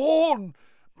 Must warn,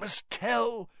 must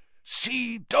tell,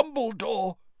 see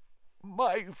Dumbledore.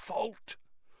 My fault,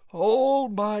 all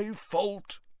my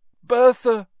fault.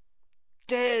 Bertha,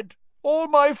 dead, all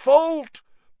my fault.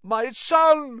 My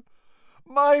son,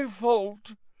 my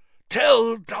fault.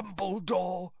 Tell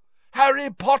Dumbledore.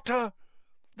 Harry Potter,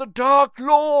 the Dark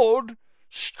Lord,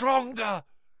 stronger.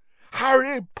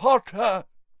 Harry Potter."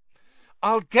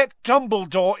 "I'll get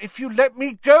Dumbledore if you let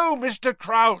me go, Mr.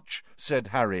 Crouch," said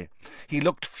Harry. He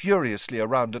looked furiously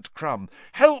around at Crumb.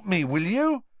 "Help me, will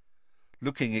you?"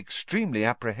 Looking extremely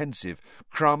apprehensive,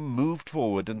 Crumb moved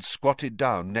forward and squatted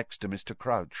down next to Mr.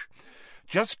 Crouch.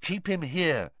 "Just keep him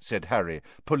here," said Harry,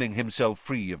 pulling himself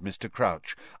free of Mr.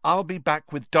 Crouch. "I'll be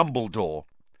back with Dumbledore."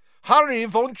 "Hurry,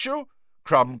 won't you?"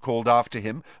 Crumb called after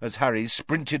him as Harry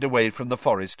sprinted away from the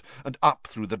forest and up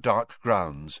through the dark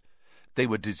grounds. They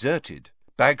were deserted.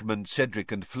 Bagman,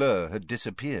 Cedric, and Fleur had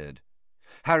disappeared.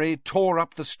 Harry tore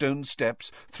up the stone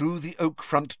steps, through the oak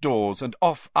front doors, and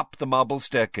off up the marble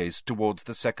staircase towards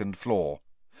the second floor.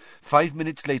 5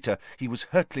 minutes later he was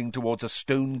hurtling towards a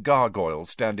stone gargoyle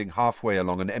standing halfway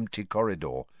along an empty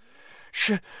corridor.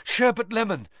 Sherbet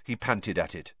lemon!" he panted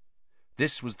at it.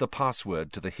 This was the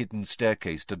password to the hidden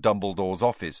staircase to Dumbledore's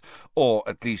office, or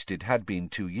at least it had been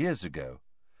 2 years ago.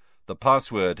 The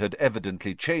password had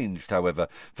evidently changed, however,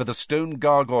 for the stone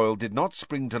gargoyle did not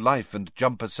spring to life and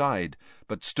jump aside,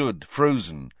 but stood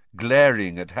frozen,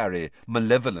 glaring at Harry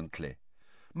malevolently.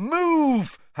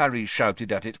 "Move!" Harry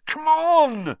shouted at it. "Come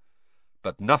on!"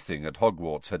 But nothing at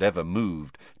Hogwarts had ever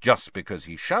moved, just because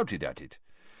he shouted at it.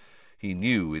 He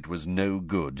knew it was no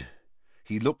good.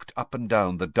 He looked up and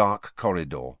down the dark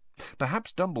corridor.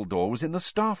 Perhaps Dumbledore was in the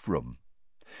staff room.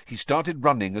 He started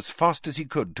running as fast as he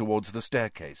could towards the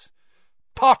staircase.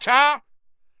 "Potter!"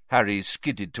 Harry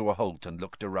skidded to a halt and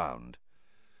looked around.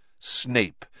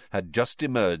 Snape had just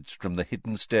emerged from the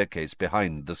hidden staircase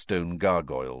behind the stone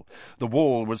gargoyle. The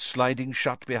wall was sliding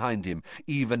shut behind him,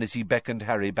 even as he beckoned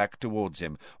Harry back towards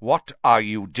him. "What are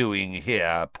you doing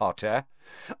here, Potter?"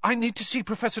 "I need to see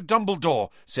Professor Dumbledore,"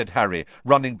 said Harry,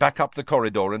 running back up the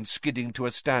corridor and skidding to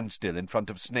a standstill in front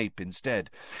of Snape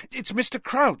instead. "It's Mr.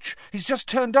 Crouch. He's just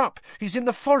turned up. He's in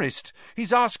the forest.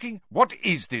 He's asking—" "What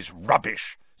is this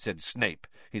rubbish?" said Snape,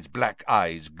 his black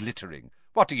eyes glittering.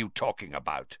 "What are you talking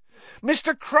about?"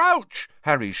 "Mr. Crouch!"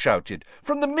 Harry shouted.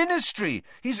 "From the Ministry!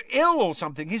 He's ill or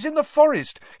something. He's in the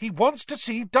forest. He wants to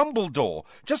see Dumbledore.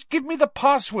 Just give me the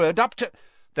password up to—"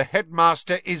 "The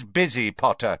headmaster is busy,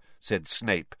 Potter," said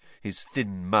Snape, his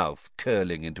thin mouth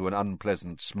curling into an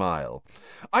unpleasant smile.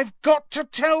 "I've got to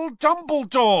tell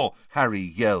Dumbledore!" Harry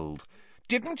yelled.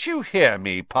 "Didn't you hear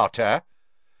me, Potter?"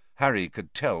 Harry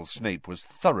could tell Snape was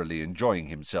thoroughly enjoying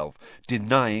himself,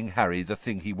 denying Harry the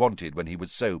thing he wanted when he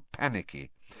was so panicky.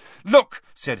 "Look,"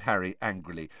 said Harry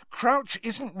angrily, "Crouch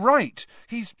isn't right.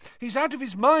 He's out of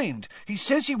his mind. He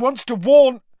says he wants to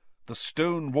warn—" The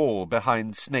stone wall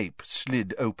behind Snape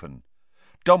slid open.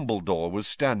 Dumbledore was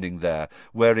standing there,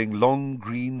 wearing long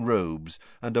green robes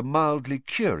and a mildly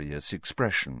curious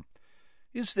expression.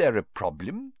 "Is there a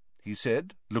problem?" he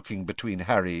said, looking between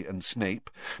Harry and Snape.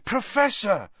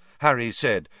 "Professor!" Harry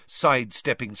said,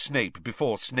 sidestepping Snape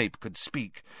before Snape could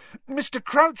speak. "Mr.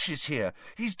 Crouch is here.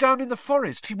 He's down in the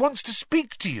forest. He wants to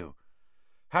speak to you."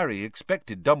 Harry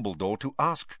expected Dumbledore to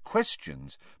ask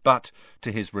questions, but,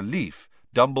 to his relief,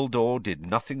 Dumbledore did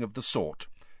nothing of the sort.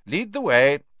 "Lead the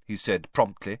way," he said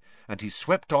promptly, and he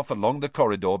swept off along the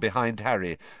corridor behind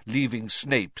Harry, leaving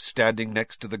Snape standing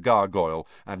next to the gargoyle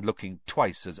and looking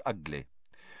twice as ugly.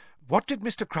 "What did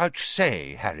Mr. Crouch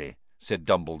say, Harry?" said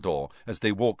Dumbledore, as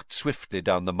they walked swiftly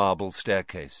down the marble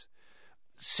staircase.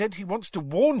 "Said he wants to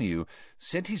warn you.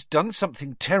 Said he's done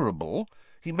something terrible.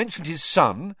 He mentioned his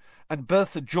son, and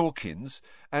Bertha Jorkins,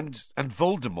 and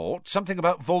Voldemort, something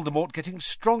about Voldemort getting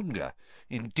stronger."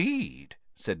 "Indeed,"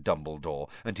 said Dumbledore,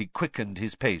 and he quickened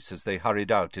his pace as they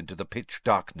hurried out into the pitch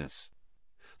darkness.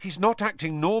 "He's not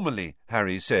acting normally,"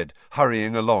 Harry said,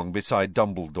 hurrying along beside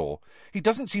Dumbledore. "He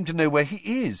doesn't seem to know where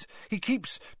he is. He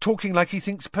keeps talking like he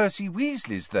thinks Percy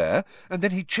Weasley's there, and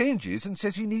then he changes and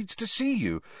says he needs to see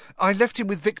you. I left him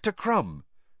with Victor Crumb."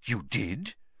 "You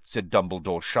did?" said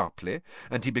Dumbledore sharply,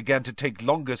 and he began to take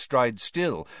longer strides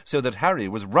still, so that Harry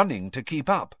was running to keep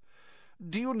up.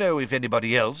 "Do you know if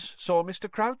anybody else saw Mr.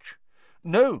 Crouch?"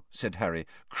 "No," said Harry.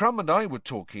 "Crumb and I were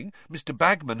talking. Mr.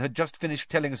 Bagman had just finished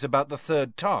telling us about the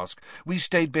third task. We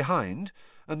stayed behind,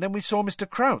 and then we saw Mr.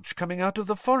 Crouch coming out of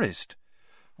the forest."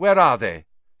 "Where are they?"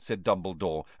 said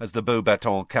Dumbledore, as the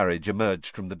Beauxbatons carriage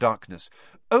emerged from the darkness.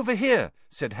 "Over here,"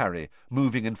 said Harry,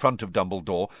 moving in front of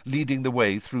Dumbledore, leading the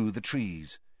way through the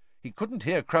trees. He couldn't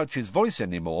hear Crouch's voice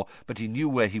any more, but he knew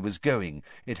where he was going.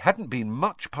 It hadn't been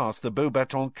much past the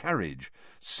Beauxbatons carriage.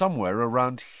 Somewhere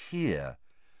around here.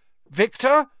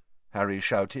 "Victor!" Harry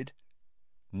shouted.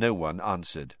 No one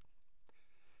answered.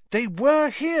 "They were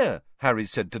here," Harry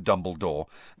said to Dumbledore.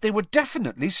 "They were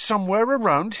definitely somewhere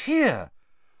around here."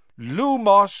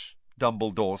 "Lumos,"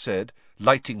 Dumbledore said,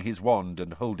 lighting his wand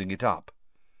and holding it up.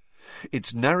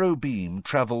 Its narrow beam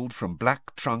travelled from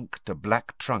black trunk to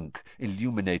black trunk,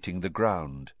 illuminating the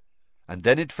ground, and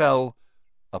then it fell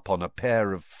upon a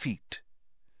pair of feet.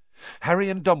 Harry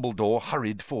and Dumbledore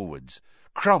hurried forwards.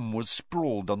 Crumb was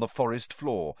sprawled on the forest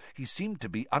floor. He seemed to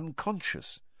be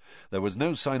unconscious. There was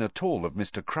no sign at all of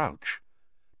Mr. Crouch.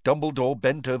 Dumbledore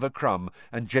bent over Crumb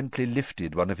and gently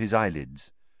lifted one of his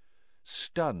eyelids.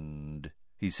 "Stunned,"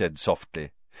 he said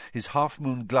softly. His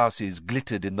half-moon glasses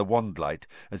glittered in the wand-light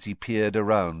as he peered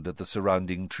around at the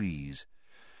surrounding trees.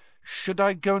 "Should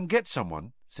I go and get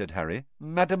someone?" said Harry.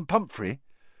 "Madam Pumphrey?"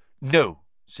 "No,"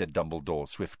 said Dumbledore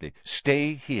swiftly.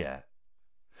 "Stay here."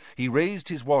 He raised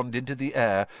his wand into the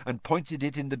air and pointed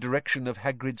it in the direction of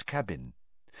Hagrid's cabin.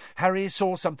 Harry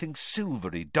saw something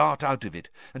silvery dart out of it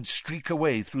and streak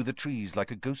away through the trees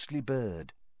like a ghostly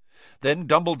bird. Then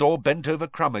Dumbledore bent over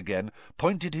Crumb again,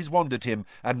 pointed his wand at him,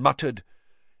 and muttered,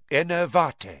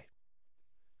 "Enervate."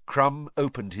 Crumb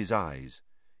opened his eyes.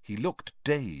 He looked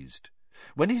dazed.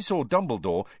 When he saw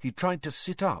Dumbledore, he tried to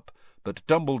sit up, but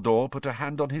Dumbledore put a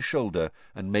hand on his shoulder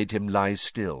and made him lie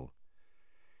still.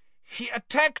 "He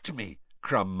attacked me,"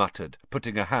 Crumb muttered,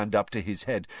 putting a hand up to his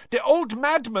head. "The old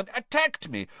madman attacked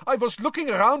me. I was looking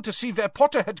around to see where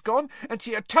Potter had gone, and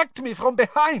he attacked me from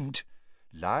behind."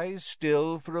 "Lie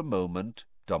still for a moment,"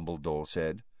 Dumbledore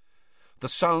said. The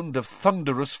sound of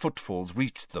thunderous footfalls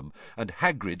reached them, and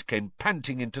Hagrid came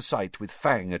panting into sight with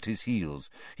Fang at his heels.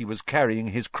 He was carrying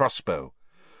his crossbow.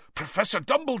 "Professor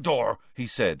Dumbledore," he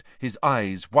said, his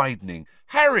eyes widening.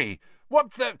 "Harry,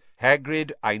 what the—"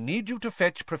 "Hagrid, I need you to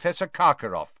fetch Professor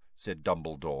Karkaroff," said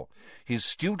Dumbledore. "His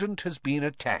student has been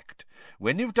attacked.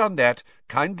 When you've done that,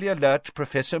 kindly alert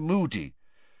Professor Moody."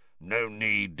 "No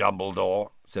need,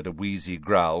 Dumbledore," said a wheezy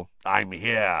growl. "I'm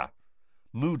here."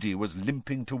 Moody was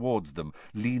limping towards them,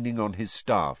 leaning on his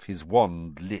staff, his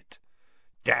wand lit.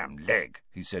 "Damn leg,"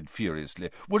 he said furiously.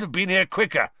 "Would have been here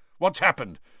quicker. What's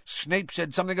happened? Snape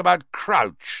said something about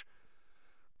Crouch."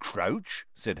 "Crouch?"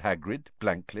 said Hagrid,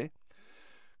 blankly.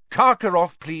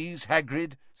 "Karkaroff, please,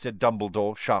 Hagrid," said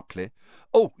Dumbledore sharply.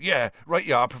 "Oh, yeah, right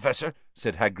you are, Professor,"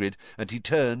 said Hagrid, and he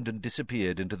turned and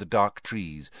disappeared into the dark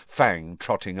trees, Fang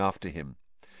trotting after him.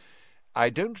 "I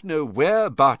don't know where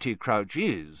Barty Crouch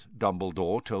is,"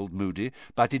 Dumbledore told Moody,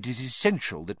 "but it is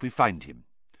essential that we find him."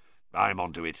 "I'm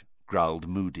onto it," growled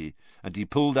Moody, and he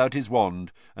pulled out his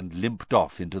wand and limped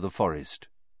off into the forest.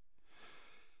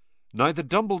 Neither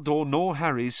Dumbledore nor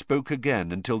Harry spoke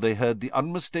again until they heard the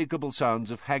unmistakable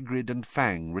sounds of Hagrid and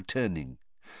Fang returning.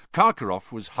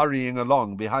 Karkaroff was hurrying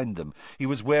along behind them. He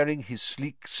was wearing his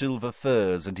sleek silver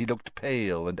furs, and he looked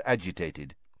pale and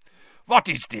agitated. "What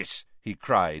is this?" he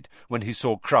cried, when he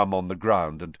saw Crumb on the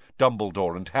ground and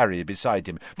Dumbledore and Harry beside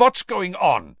him. "What's going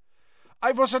on?"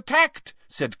 "I was attacked,"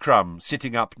 said Crumb,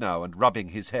 sitting up now and rubbing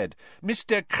his head.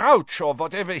 "Mr. Crouch, or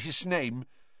whatever his name."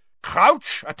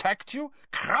 "Crouch attacked you?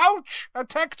 Crouch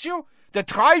attacked you? The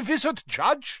Triwizard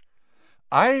Judge?"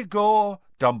 "Igor,"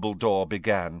 Dumbledore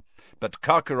began, but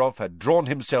Karkaroff had drawn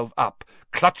himself up,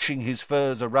 clutching his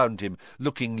furs around him,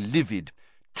 looking livid.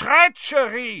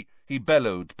 "Treachery!" he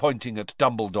bellowed, pointing at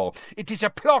Dumbledore. "It is a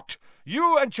plot.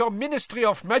 You and your Ministry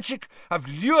of Magic have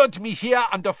lured me here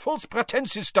under false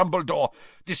pretenses, Dumbledore.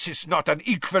 This is not an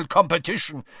equal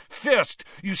competition. First,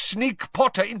 you sneak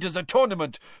Potter into the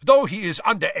tournament, though he is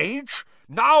underage.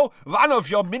 Now, one of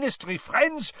your Ministry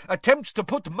friends attempts to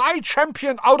put my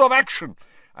champion out of action.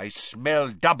 I smell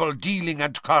double-dealing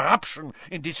and corruption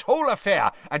in this whole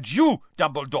affair, and you,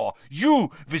 Dumbledore, you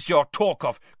with your talk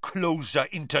of closer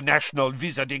international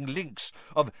wizarding links,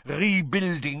 of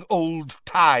rebuilding old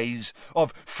ties,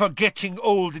 of forgetting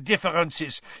old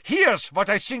differences. Here's what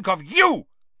I think of you!"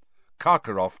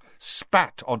 Karkaroff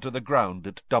spat onto the ground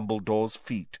at Dumbledore's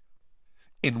feet.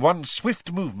 In one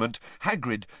swift movement,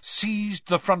 Hagrid seized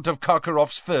the front of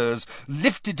Karkaroff's furs,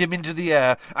 lifted him into the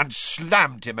air, and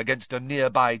slammed him against a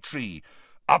nearby tree.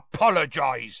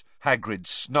 "Apologize!" Hagrid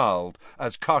snarled,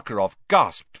 as Karkaroff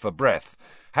gasped for breath,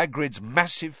 Hagrid's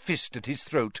massive fist at his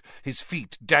throat, his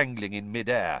feet dangling in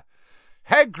mid-air.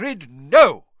 "Hagrid,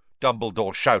 no!"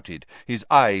 Dumbledore shouted, his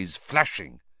eyes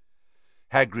flashing.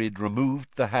 Hagrid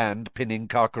removed the hand pinning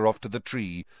Karkaroff to the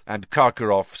tree, and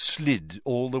Karkaroff slid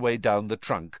all the way down the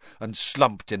trunk and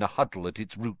slumped in a huddle at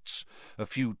its roots. A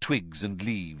few twigs and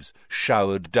leaves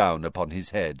showered down upon his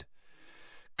head.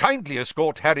 "Kindly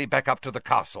escort Harry back up to the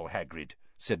castle, Hagrid,"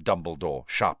 said Dumbledore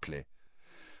sharply.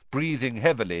 Breathing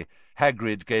heavily,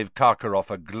 Hagrid gave Karkaroff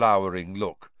a glowering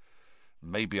look.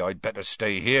 "Maybe I'd better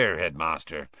stay here,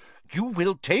 Headmaster." "You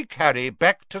will take Harry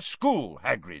back to school,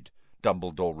 Hagrid,"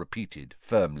 Dumbledore repeated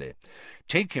firmly.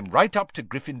 "Take him right up to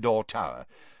Gryffindor Tower.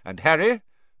 And, Harry,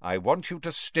 I want you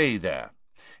to stay there.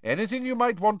 Anything you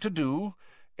might want to do,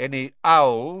 any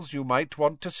owls you might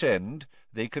want to send,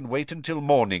 they can wait until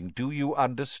morning. Do you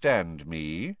understand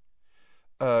me?"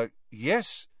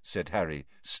 Yes," said Harry,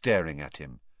 staring at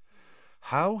him.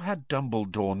 How had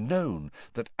Dumbledore known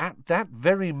that at that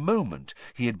very moment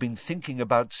he had been thinking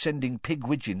about sending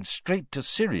Pigwidgeon straight to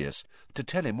Sirius to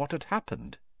tell him what had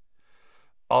happened?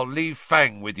 "I'll leave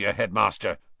Fang with you,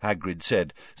 headmaster," Hagrid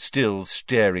said, still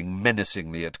staring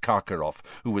menacingly at Karkaroff,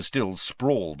 who was still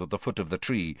sprawled at the foot of the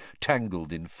tree,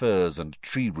 tangled in furze and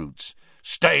tree roots.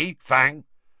 "Stay, Fang!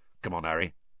 Come on,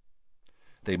 Harry."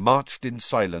 They marched in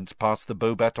silence past the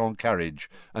Beauxbatons carriage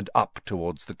and up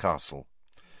towards the castle.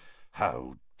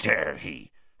 "How dare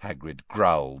he?" Hagrid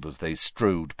growled as they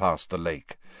strode past the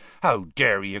lake. "How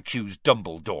dare he accuse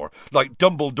Dumbledore? Like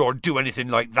Dumbledore do anything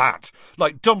like that?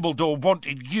 Like Dumbledore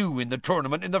wanted you in the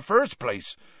tournament in the first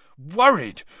place?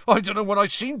 Worried? I don't know when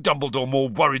I've seen Dumbledore more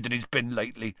worried than he's been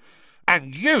lately.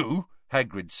 And you,"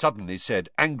 Hagrid suddenly said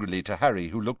angrily to Harry,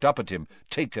 who looked up at him,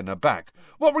 taken aback,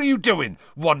 "what were you doing,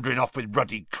 wandering off with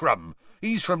Ruddy Crumb?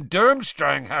 He's from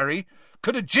Durmstrang, Harry.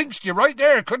 Could have jinxed you right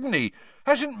there, couldn't he?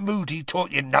 Hasn't Moody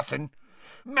taught you nothing?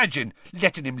 Imagine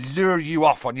letting him lure you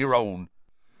off on your own."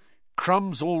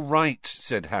 "Crumb's all right,"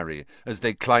 said Harry, as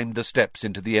they climbed the steps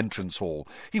into the entrance hall.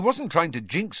 "He wasn't trying to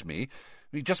jinx me.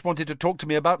 He just wanted to talk to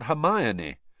me about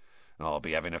Hermione." "I'll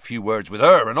be having a few words with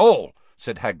her and all,"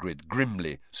 said Hagrid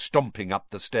grimly, stomping up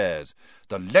the stairs.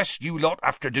 "The less you lot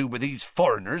have to do with these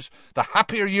foreigners, the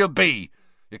happier you'll be.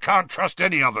 You can't trust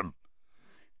any of them."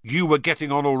 "You were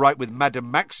getting on all right with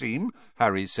Madame Maxime,"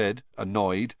 Harry said,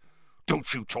 annoyed.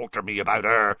 "Don't you talk to me about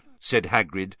her," said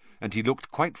Hagrid, and he looked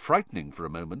quite frightening for a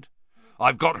moment.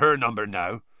 "I've got her number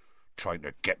now. Trying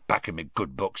to get back in me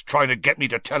good books, trying to get me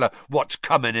to tell her what's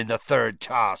coming in the third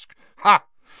task. Ha!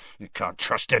 You can't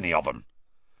trust any of them."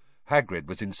 Hagrid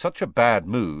was in such a bad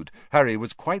mood, Harry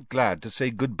was quite glad to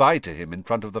say good-bye to him in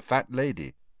front of the fat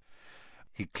lady.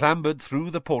 He clambered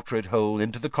through the portrait hole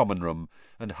into the common room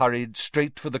and hurried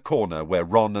straight for the corner where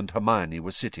Ron and Hermione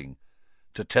were sitting,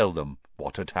 to tell them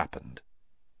what had happened.